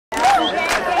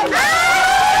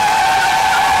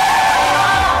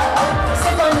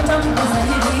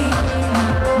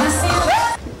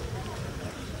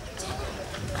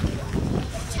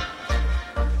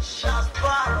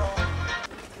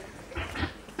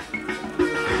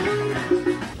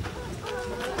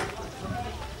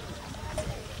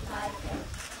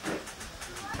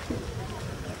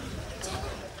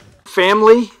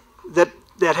family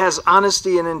that has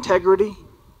honesty and integrity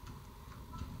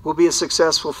will be a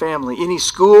successful family. Any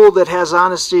school that has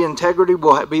honesty and integrity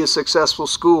will be a successful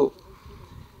school.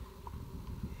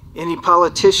 Any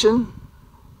politician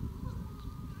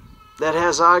that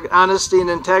has honesty and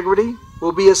integrity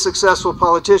will be a successful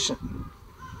politician.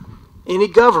 Any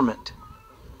government,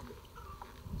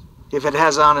 if it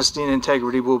has honesty and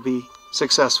integrity, will be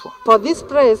successful. For this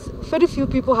place, very few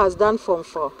people has done Form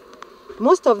 4.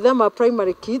 Most of them are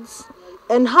primary kids,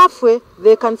 and halfway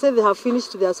they can say they have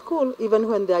finished their school even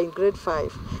when they are in grade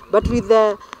 5. But with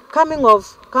the coming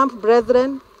of Camp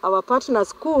Brethren, our partner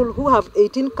school, who have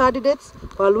 18 candidates,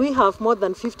 while we have more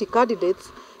than 50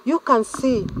 candidates, you can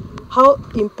see how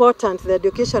important the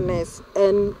education is.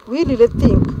 And we really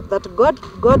think that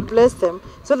God bless them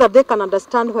so that they can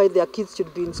understand why their kids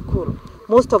should be in school.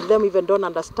 Most of them even don't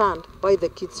understand why the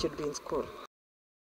kids should be in school.